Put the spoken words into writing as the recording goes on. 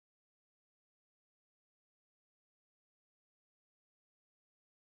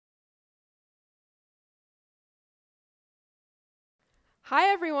Hi,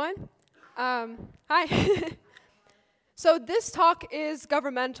 everyone. Hi. So this talk is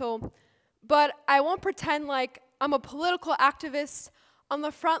governmental, but I won't pretend like I'm a political activist on the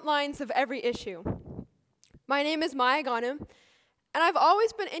front lines of every issue. My name is Ghanem, and I've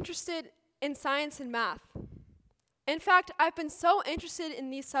always been interested in science and math. In fact, I've been so interested in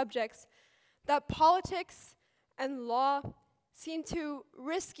these subjects that politics and law seem too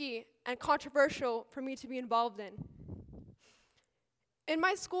risky and controversial for me to be involved in. In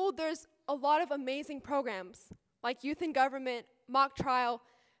my school, there's a lot of amazing programs, like Youth in Government, Mock Trial,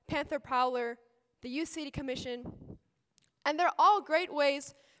 Panther Prowler, the Youth City Commission, and they're all great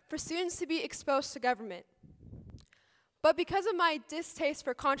ways for students to be exposed to government. But because of my distaste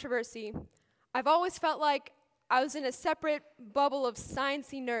for controversy, I've always felt like I was in a separate bubble of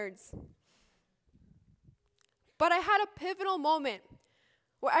sciencey nerds. But I had a pivotal moment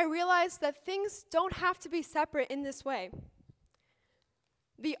where I realized that things don't have to be separate in this way.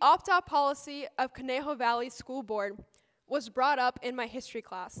 The opt-out policy of Conejo Valley School Board was brought up in my history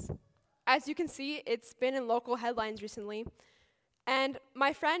class. As you can see, it's been in local headlines recently. And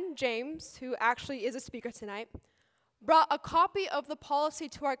my friend James, who actually is a speaker tonight, brought a copy of the policy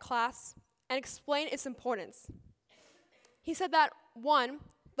to our class and explained its importance. He said that, 1,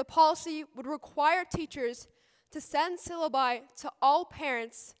 the policy would require teachers to send syllabi to all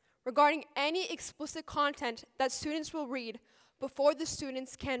parents regarding any explicit content that students will read before the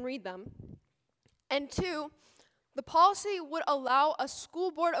students can read them. And 2, the policy would allow a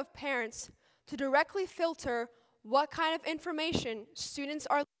school board of parents to directly filter what kind of information students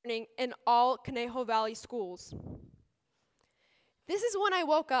are learning in all Conejo Valley schools. This is when I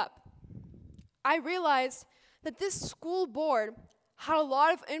woke up. I realized that this school board had a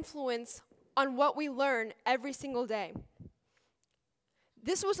lot of influence on what we learn every single day.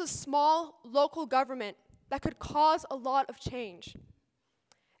 This was a small local government that could cause a lot of change.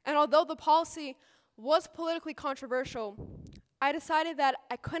 And although the policy was politically controversial, I decided that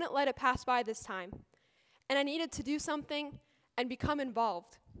I couldn't let it pass by this time, and I needed to do something and become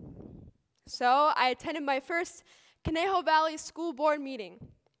involved. So I attended my first Conejo Valley School Board meeting.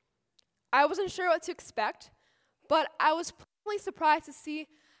 I wasn't sure what to expect, but I was pleasantly surprised to see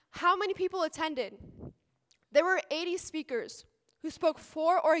how many people attended. There were 80 speakers who spoke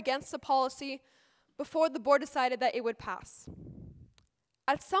for or against the policy before the board decided that it would pass.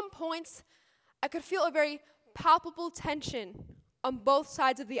 At some points, I could feel a very palpable tension on both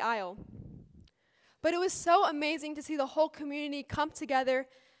sides of the aisle. But it was so amazing to see the whole community come together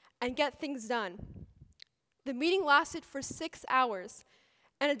and get things done. The meeting lasted for 6 hours,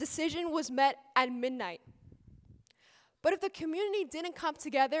 and a decision was met at midnight. But if the community didn't come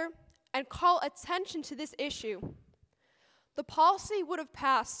together and call attention to this issue, the policy would have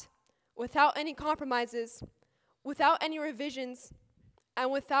passed without any compromises, without any revisions, and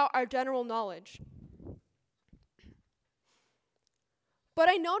without our general knowledge. But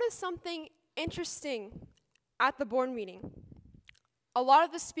I noticed something interesting at the board meeting. A lot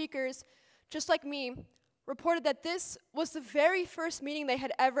of the speakers, just like me, reported that this was the very first meeting they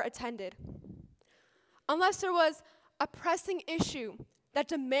had ever attended. Unless there was a pressing issue that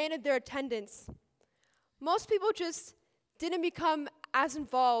demanded their attendance, most people just didn't become as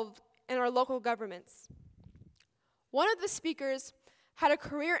involved in our local governments. One of the speakers had a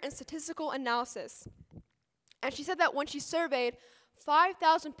career in statistical analysis, and she said that when she surveyed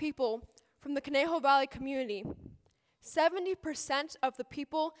 5,000 people from the Conejo Valley community, 70% of the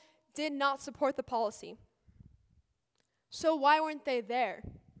people did not support the policy. So why weren't they there?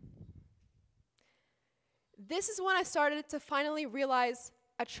 This is when I started to finally realize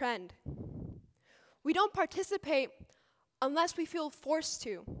a trend. We don't participate unless we feel forced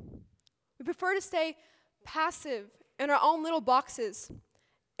to. We prefer to stay passive in our own little boxes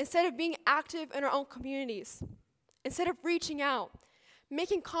instead of being active in our own communities, instead of reaching out,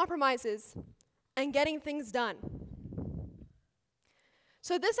 making compromises, and getting things done.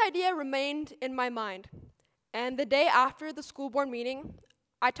 So this idea remained in my mind, and the day after the school board meeting,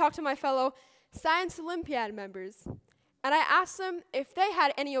 I talked to my fellow Science Olympiad members, and I asked them if they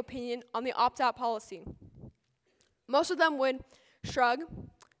had any opinion on the opt-out policy. Most of them would shrug,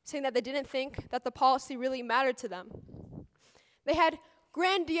 saying that they didn't think that the policy really mattered to them. They had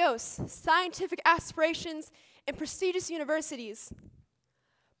grandiose scientific aspirations in prestigious universities,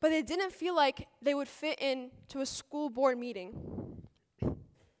 but they didn't feel like they would fit into a school board meeting.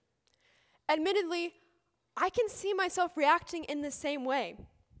 Admittedly, I can see myself reacting in the same way.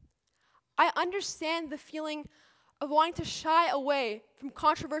 I understand the feeling of wanting to shy away from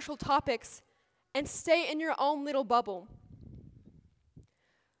controversial topics and stay in your own little bubble.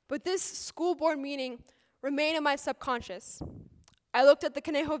 But this school board meeting remained in my subconscious. I looked at the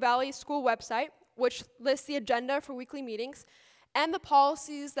Conejo Valley School website, which lists the agenda for weekly meetings and the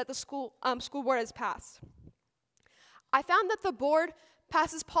policies that the school board has passed. I found that the board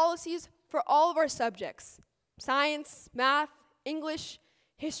passes policies for all of our subjects: science, math, English,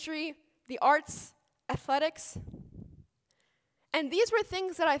 history, the arts, athletics. And these were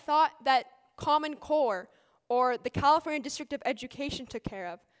things that I thought that Common Core or the California District of Education took care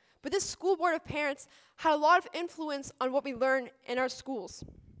of. But this school board of parents had a lot of influence on what we learn in our schools.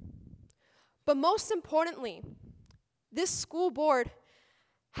 But most importantly, this school board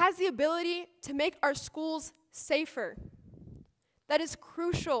has the ability to make our schools safer. That is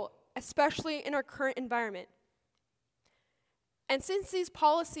crucial, especially in our current environment. And since these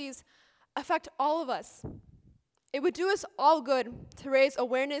policies affect all of us, it would do us all good to raise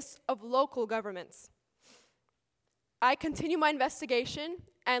awareness of local governments. I continued my investigation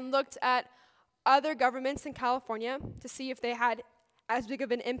and looked at other governments in California to see if they had as big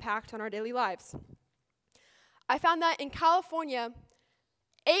of an impact on our daily lives. I found that in California,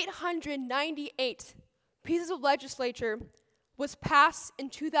 898 pieces of legislature was passed in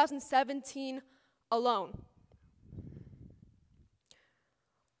 2017 alone.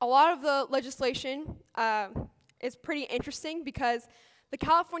 A lot of the legislation is pretty interesting because the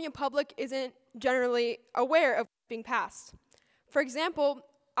California public isn't generally aware of being passed. For example,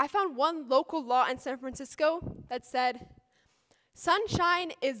 I found one local law in San Francisco that said,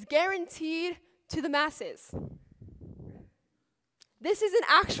 "Sunshine is guaranteed to the masses." This is an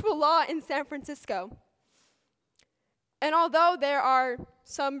actual law in San Francisco. And although there are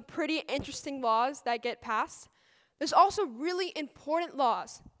some pretty interesting laws that get passed, there's also really important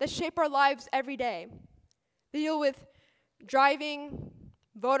laws that shape our lives every day. They deal with driving,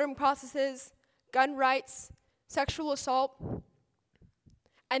 voting processes, gun rights, sexual assault.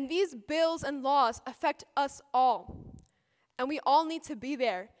 And these bills and laws affect us all. And we all need to be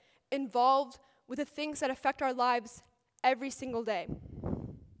there, involved with the things that affect our lives every single day.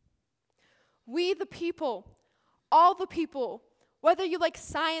 We the people, all the people, whether you like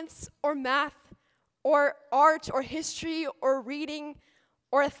science or math or art or history or reading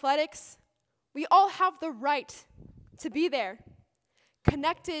or athletics, we all have the right to be there,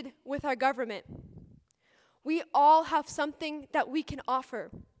 connected with our government. We all have something that we can offer.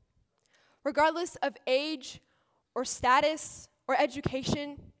 Regardless of age or status or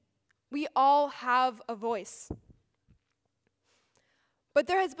education, we all have a voice. But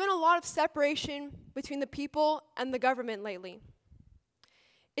there has been a lot of separation between the people and the government lately.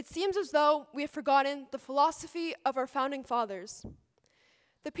 It seems as though we have forgotten the philosophy of our founding fathers.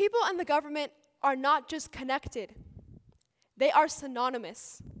 The people and the government are not just connected, they are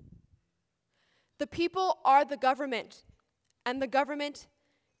synonymous. The people are the government, and the government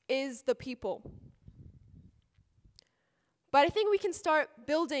is the people. But I think we can start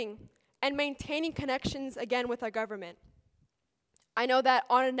building and maintaining connections again with our government. I know that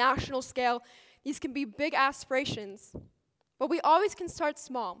on a national scale, these can be big aspirations, but we always can start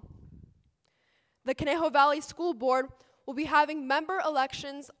small. The Conejo Valley School Board will be having member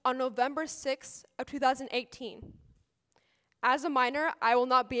elections on November 6th of 2018. As a minor, I will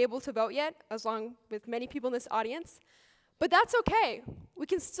not be able to vote yet, as long with many people in this audience, but that's okay. We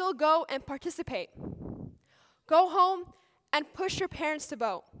can still go and participate. Go home and push your parents to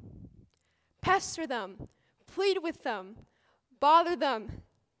vote. Pester them, plead with them, bother them,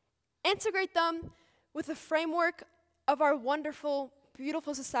 integrate them with the framework of our wonderful,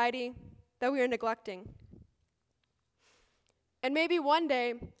 beautiful society that we are neglecting. And maybe one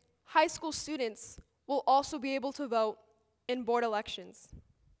day, high school students will also be able to vote in board elections.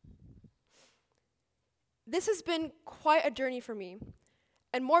 This has been quite a journey for me,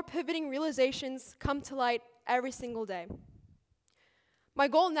 and more pivoting realizations come to light every single day. My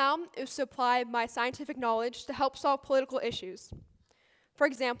goal now is to apply my scientific knowledge to help solve political issues. For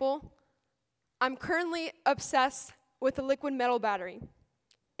example, I'm currently obsessed with the liquid metal battery.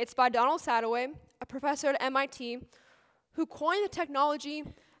 It's by Donald Sadoway, a professor at MIT, who coined the technology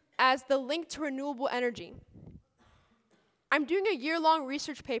as the link to renewable energy. I'm doing a year-long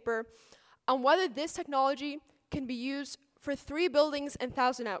research paper on whether this technology can be used for 3 buildings in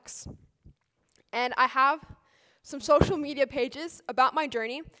Thousand Oaks. And I have some social media pages about my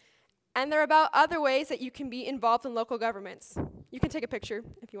journey, and they're about other ways that you can be involved in local governments. You can take a picture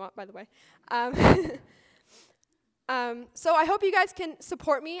if you want, by the way. So I hope you guys can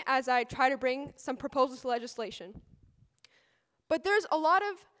support me as I try to bring some proposals to legislation. But there's a lot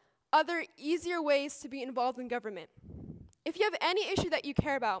of other easier ways to be involved in government. If you have any issue that you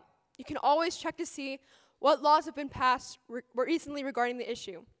care about, you can always check to see what laws have been passed recently regarding the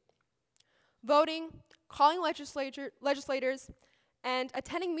issue. Voting, calling legislators, and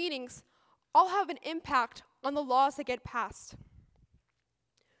attending meetings all have an impact on the laws that get passed.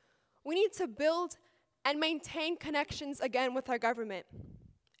 We need to build and maintain connections again with our government.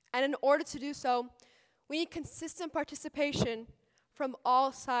 And in order to do so, we need consistent participation from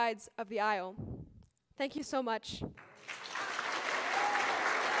all sides of the aisle. Thank you so much.